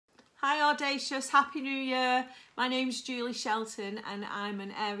Hi Audacious, Happy New Year. My name's Julie Shelton and I'm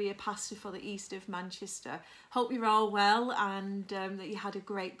an area pastor for the east of Manchester. Hope you're all well and that you had a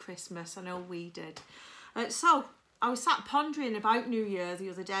great Christmas. I know we did. So I was sat pondering about New Year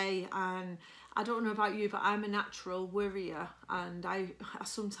the other day, and I don't know about you, but I'm a natural worrier, and I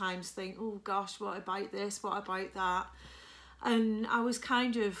sometimes think, oh gosh, what about this, what about that? And I was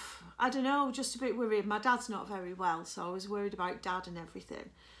kind of, I don't know, just a bit worried. My dad's not very well, so I was worried about dad and everything.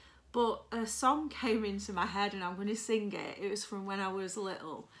 But a song came into my head and I'm going to sing it. It was from when I was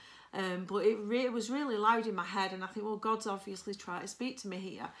little. But it was really loud in my head, and I think, well, God's obviously trying to speak to me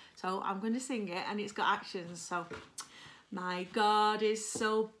here. So I'm going to sing it, and it's got actions. So, my God is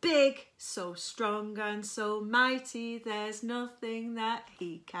so big, so strong and so mighty, there's nothing that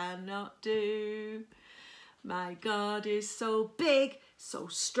he cannot do. My God is so big, so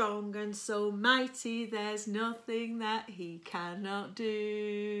strong and so mighty, there's nothing that he cannot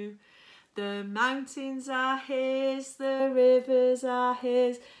do. The mountains are his, the rivers are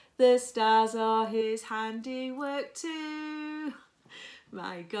his, the stars are his handiwork too.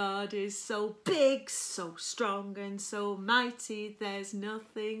 My God is so big, so strong and so mighty, there's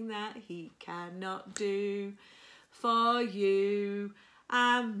nothing that he cannot do. For you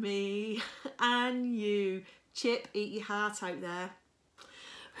and me and you. Chip, eat your heart out there.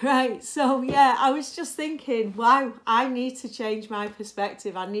 Right, so yeah, I was just thinking, wow, I need to change my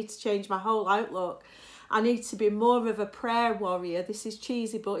perspective. I need to change my whole outlook. I need to be more of a prayer warrior. This is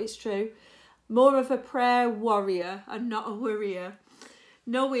cheesy, but it's true. More of a prayer warrior and not a worrier.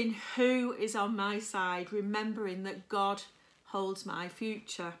 Knowing who is on my side, remembering that God holds my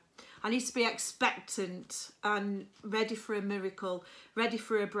future. I need to be expectant and ready for a miracle, ready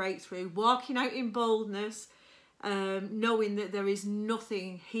for a breakthrough, walking out in boldness, knowing that there is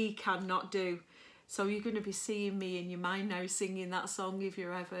nothing he cannot do. So you're going to be seeing me in your mind now singing that song if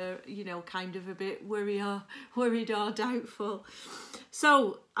you're ever, you know, kind of a bit worried or doubtful.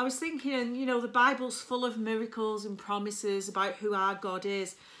 So I was thinking, you know, the Bible's full of miracles and promises about who our God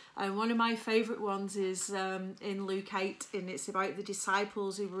is. And one of my favourite ones is in Luke 8, and it's about the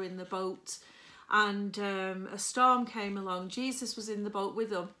disciples who were in the boat, and a storm came along. Jesus was in the boat with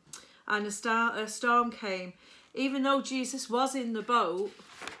them, and a storm came. Even though Jesus was in the boat,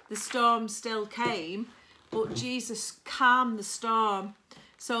 the storm still came, but Jesus calmed the storm.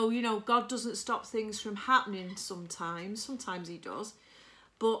 So, you know, God doesn't stop things from happening sometimes. Sometimes he does,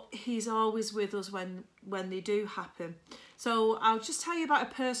 but he's always with us when they do happen. So I'll just tell you about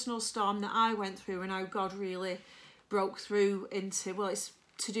a personal storm that I went through and how God really broke through into, well, it's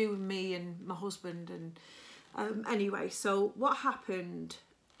to do with me and my husband. And anyway, so what happened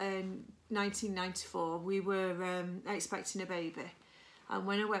in 1994, we were expecting a baby. And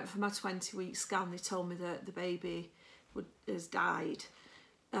when I went for my 20-week scan, they told me that the baby has died.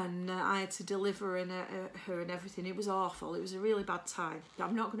 And I had to deliver her and everything. It was awful. It was a really bad time.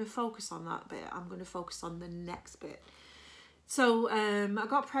 I'm not going to focus on that bit. I'm going to focus on the next bit. So I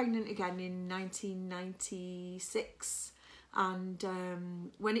got pregnant again in 1996. And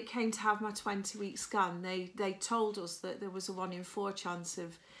when it came to have my 20-week scan, they told us that there was a 1 in 4 chance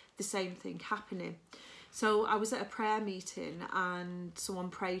of the same thing happening. So I was at a prayer meeting and someone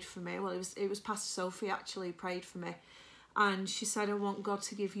prayed for me. Well, it was Pastor Sophie actually who prayed for me. And she said, I want God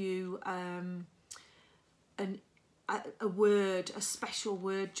to give you a word, a special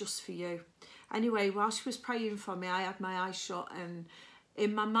word just for you. Anyway, while she was praying for me, I had my eyes shut, and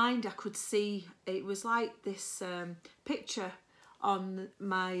in my mind I could see, it was like this picture on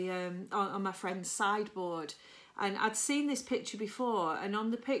my friend's sideboard. And I'd seen this picture before, and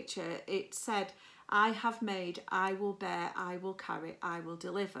on the picture it said, I have made, I will bear, I will carry, I will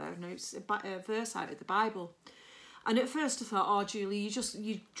deliver. And it's a verse out of the Bible. And at first I thought, oh Julie,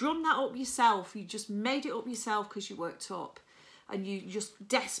 you drummed that up yourself. You just made it up yourself because you worked up. And you're just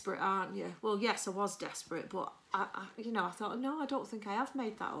desperate, aren't you? Well, yes, I was desperate, but I thought, no, I don't think I have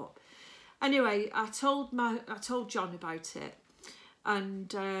made that up. Anyway, I told John about it. And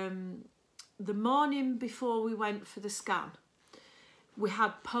the morning before we went for the scan, we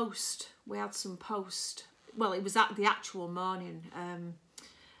had some post. Well, it was at the actual morning.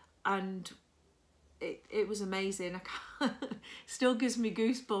 And it was amazing. Still gives me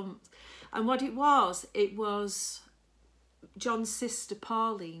goosebumps. And what it was John's sister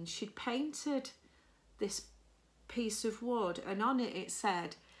Pauline. She'd painted this piece of wood, and on it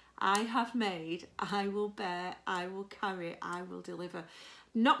said, I have made, I will bear, I will carry, I will deliver.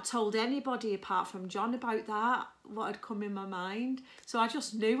 Not told anybody apart from John about that, what had come in my mind. So I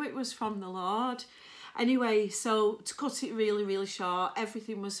just knew it was from the Lord. Anyway, so to cut it really, really short,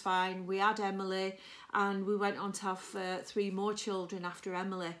 everything was fine. We had Emily, and we went on to have 3 more children after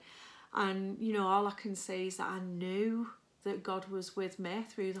Emily. And, you know, all I can say is that I knew that God was with me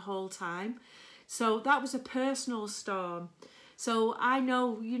through the whole time. So that was a personal storm. So I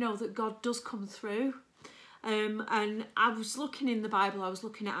know, you know, that God does come through. And I was looking in the Bible, I was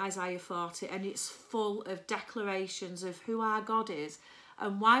looking at Isaiah 40, and it's full of declarations of who our God is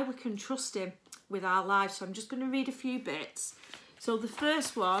and why we can trust him with our lives. So I'm just going to read a few bits. So the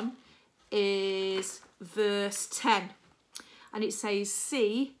first one is verse 10. And it says,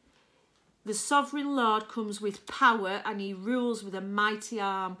 "See, the sovereign Lord comes with power, and he rules with a mighty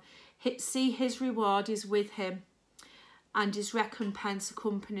arm. See, his reward is with him, and his recompense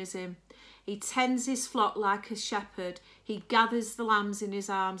accompanies him. He tends his flock like a shepherd. He gathers the lambs in his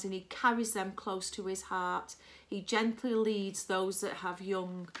arms, and he carries them close to his heart. He gently leads those that have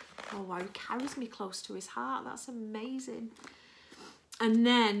young." Oh, wow, he carries me close to his heart. That's amazing. And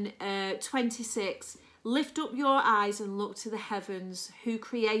then 26, "Lift up your eyes and look to the heavens. Who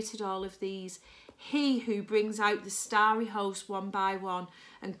created all of these? He who brings out the starry host one by one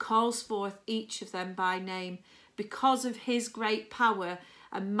and calls forth each of them by name. Because of his great power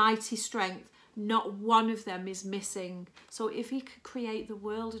and mighty strength, not one of them is missing." So if he could create the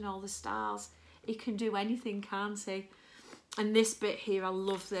world and all the stars, he can do anything, can't he? And this bit here, I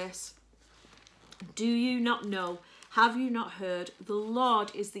love this. "Do you not know? Have you not heard? The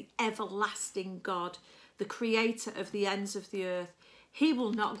Lord is the everlasting God, the creator of the ends of the earth. He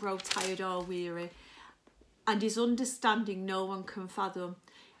will not grow tired or weary, and his understanding no one can fathom.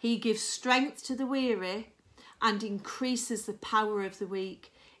 He gives strength to the weary and increases the power of the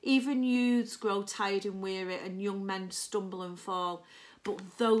weak. Even youths grow tired and weary, and young men stumble and fall.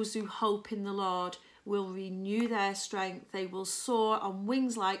 But those who hope in the Lord will renew their strength. They will soar on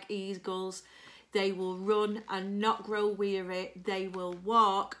wings like eagles. They will run and not grow weary. They will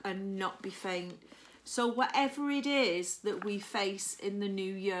walk and not be faint." So whatever it is that we face in the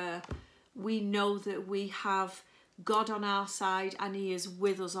new year, we know that we have God on our side and he is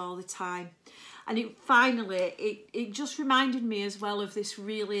with us all the time. And it just reminded me as well of this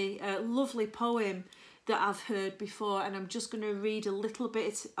really lovely poem that I've heard before, and I'm just going to read a little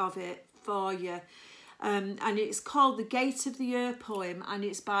bit of it for you. And it's called The Gate of the Year poem, and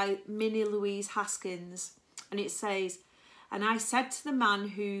it's by Minnie Louise Haskins. And it says, "And I said to the man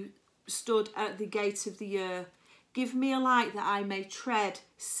who stood at the gate of the year, 'Give me a light that I may tread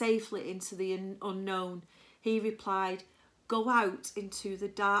safely into the unknown.' He replied, 'Go out into the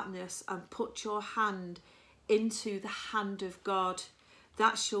darkness and put your hand into the hand of God.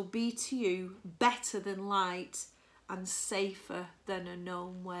 That shall be to you better than light and safer than a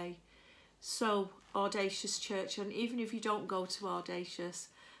known way.'" So, Audacious Church, and even if you don't go to Audacious,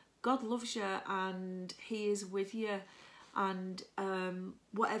 God loves you and he is with you. And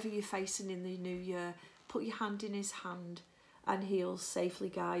whatever you're facing in the new year, put your hand in his hand and he'll safely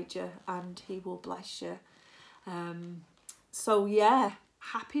guide you and he will bless you. So yeah,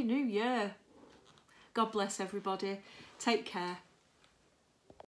 Happy New Year. God bless everybody. Take care.